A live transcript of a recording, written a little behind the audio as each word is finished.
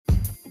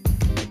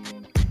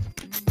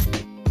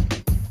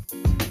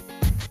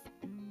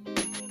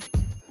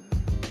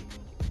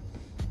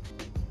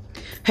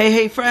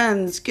Hey,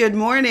 friends, good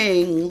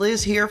morning.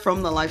 Liz here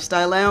from the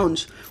Lifestyle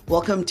Lounge.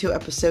 Welcome to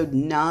episode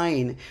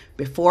 9.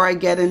 Before I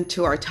get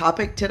into our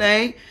topic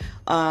today,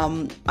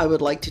 I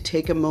would like to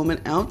take a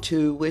moment out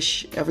to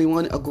wish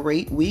everyone a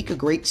great week, a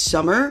great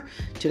summer.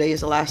 Today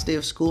is the last day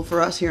of school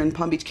for us here in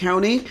Palm Beach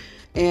County,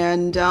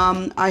 and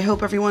I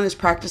hope everyone is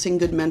practicing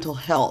good mental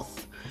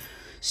health.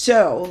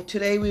 So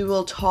today we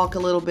will talk a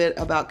little bit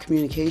about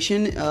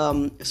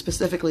communication,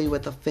 specifically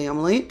with the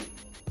family.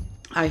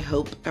 I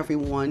hope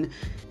everyone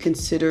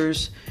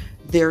considers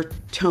their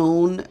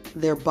tone,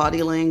 their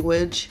body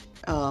language,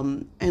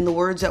 and the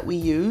words that we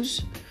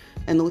use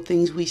and the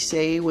things we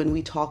say when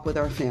we talk with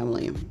our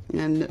family.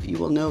 And you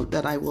will note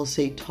that I will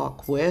say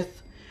talk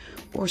with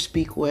or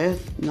speak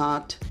with,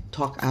 not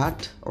talk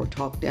at or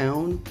talk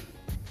down.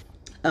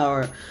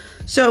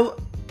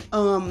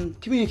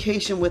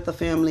 Communication with the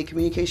family,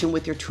 communication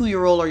with your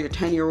 2-year-old or your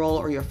 10-year-old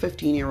or your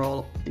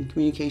 15-year-old, and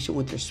communication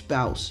with your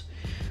spouse.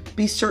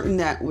 Be certain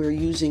that we're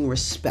using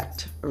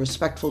respect, a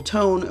respectful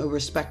tone, a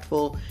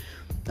respectful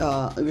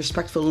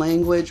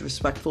language,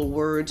 respectful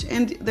words.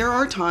 And there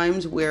are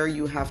times where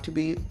you have to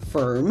be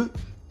firm.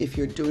 If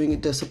you're doing a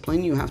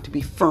discipline, you have to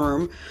be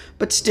firm,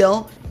 but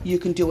still you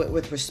can do it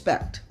with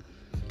respect.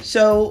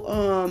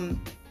 So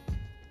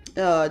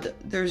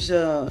there's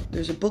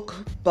a book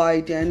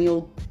by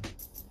Daniel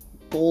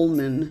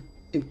Goleman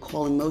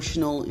called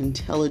Emotional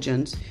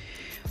Intelligence.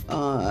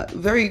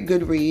 Very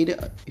good read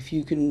if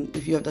you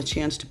have the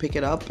chance to pick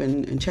it up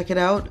and check it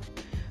out.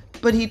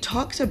 But he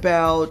talks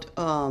about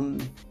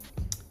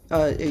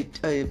a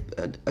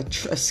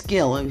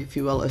skill, if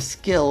you will, a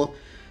skill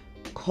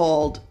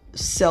called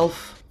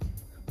self-talk.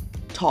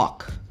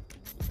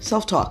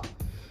 Self-talk.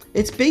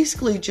 It's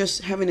basically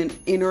just having an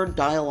inner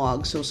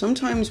dialogue. So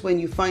sometimes when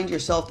you find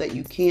yourself that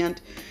you can't,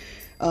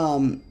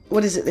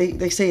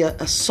 they say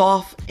a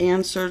soft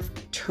answer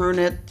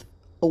turneth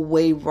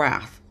away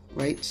wrath.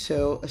 Right?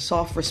 So a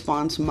soft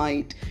response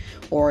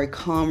or a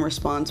calm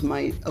response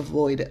might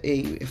avoid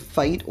a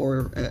fight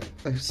or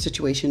a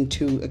situation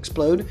to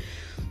explode.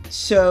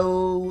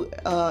 So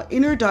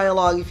inner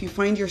dialogue, if you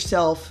find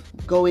yourself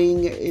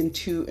going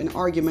into an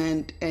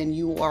argument and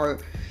you are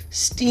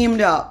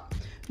steamed up,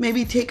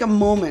 maybe take a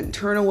moment,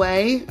 turn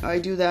away. I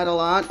do that a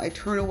lot. I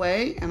turn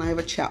away and I have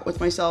a chat with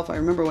myself. I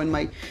remember when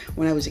I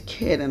was a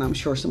kid, and I'm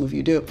sure some of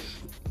you do.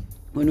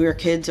 When we were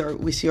kids, or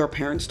we see our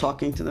parents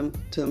talking to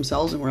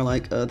themselves, and we're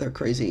like, they're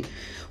crazy.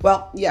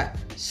 Well, yeah.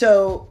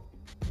 So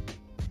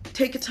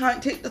take the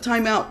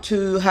time out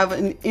to have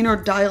an inner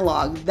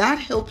dialogue. That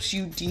helps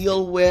you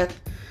deal with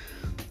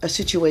a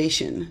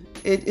situation.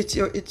 It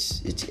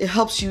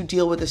helps you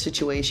deal with a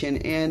situation,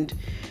 and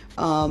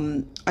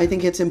I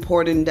think it's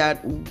important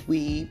that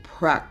we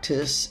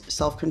practice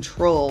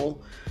self-control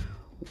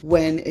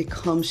when it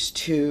comes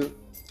to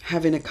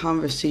having a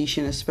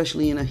conversation,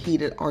 especially in a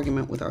heated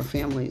argument with our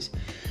families.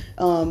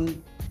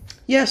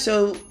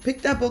 So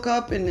pick that book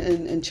up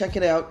and check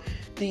it out.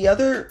 The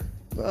other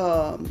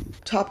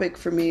topic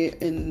for me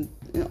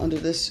under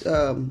this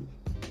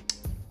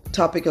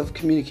topic of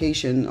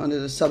communication, under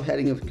the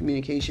subheading of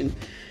communication,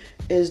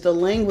 is the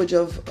language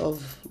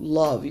of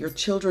love, your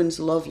children's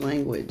love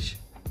language.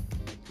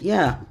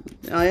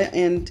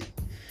 And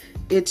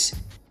it's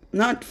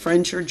not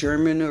French or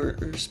German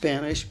or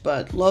Spanish,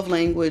 but love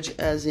language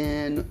as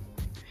in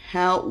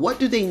what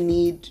do they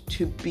need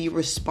to be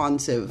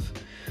responsive?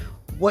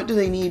 What do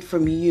they need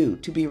from you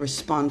to be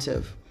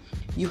responsive?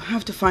 You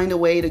have to find a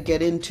way to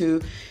get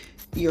into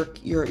your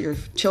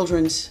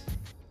children's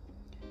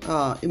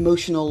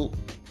emotional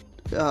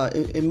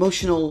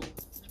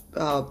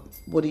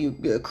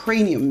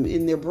cranium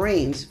in their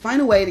brains.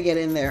 Find a way to get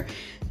in there.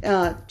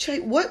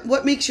 Check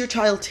what makes your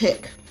child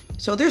tick.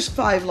 So there's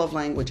 5 love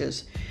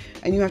languages,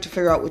 and you have to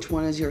figure out which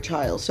one is your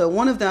child. So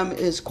one of them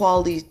is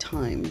quality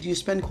time. Do you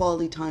spend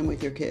quality time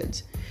with your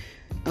kids?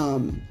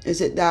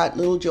 Is it that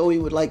little Joey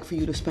would like for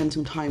you to spend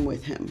some time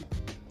with him?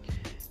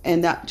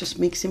 And that just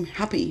makes him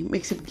happy,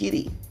 makes him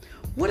giddy.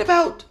 What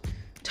about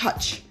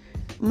touch?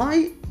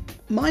 My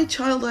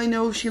child, I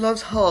know she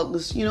loves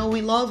hugs. We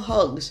love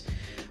hugs.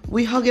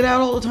 We hug it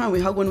out all the time.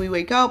 We hug when we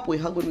wake up. We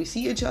hug when we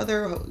see each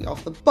other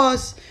off the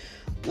bus.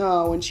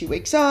 When she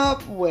wakes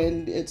up,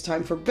 when it's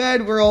time for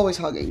bed, we're always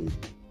hugging.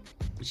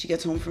 She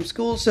gets home from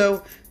school,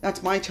 so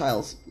that's my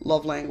child's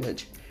love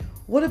language.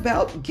 What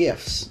about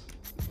gifts?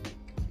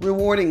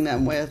 Rewarding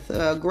them with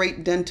a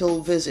great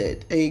dental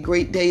visit, a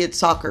great day at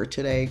soccer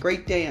today, a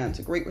great dance,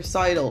 a great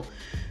recital.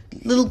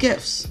 Little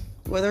gifts,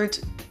 whether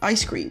it's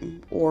ice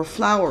cream or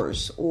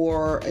flowers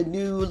or a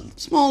new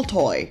small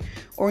toy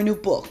or a new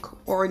book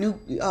or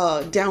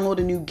download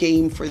a new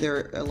game for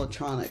their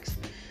electronics.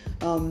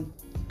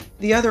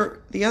 The other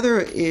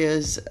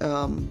is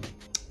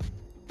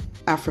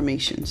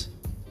affirmations.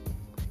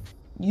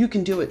 You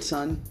can do it,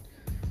 son.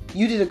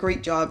 You did a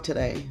great job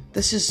today.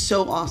 This is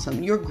so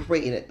awesome. You're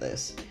great at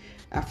this.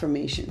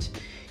 Affirmations.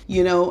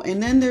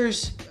 And then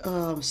there's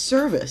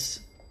service,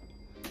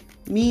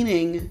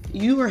 meaning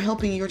you are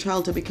helping your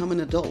child to become an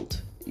adult.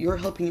 You're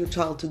helping your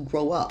child to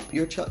grow up.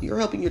 You're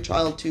helping your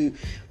child to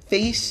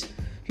face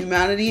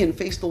humanity and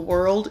face the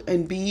world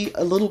and be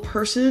a little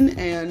person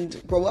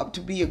and grow up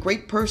to be a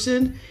great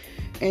person.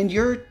 And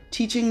you're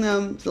teaching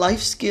them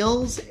life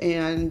skills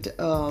and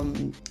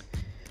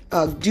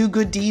do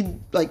good deed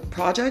like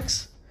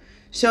projects.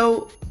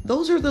 So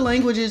those are the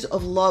languages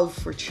of love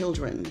for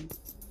children.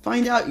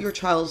 Find out your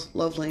child's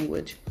love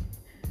language.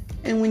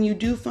 And when you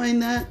do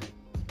find that,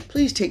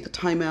 please take the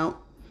time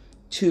out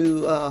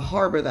to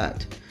harbor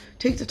that.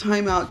 Take the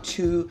time out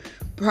to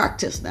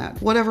practice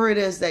that. Whatever it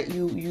is that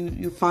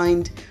you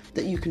find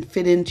that you can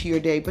fit into your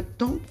day, but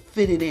don't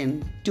fit it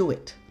in. Do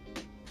it.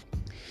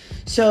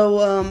 So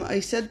I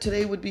said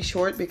today would be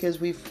short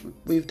because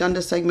we've done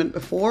this segment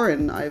before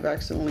and I've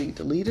accidentally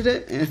deleted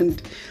it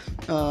and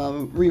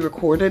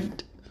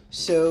re-recorded.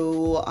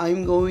 So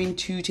I'm going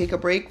to take a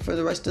break for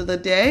the rest of the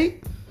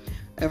day.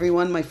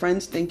 Everyone, my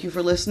friends, thank you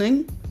for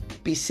listening.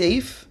 Be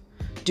safe,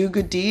 do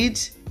good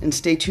deeds, and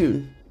stay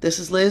tuned. This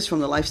is Liz from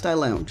the Lifestyle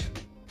Lounge.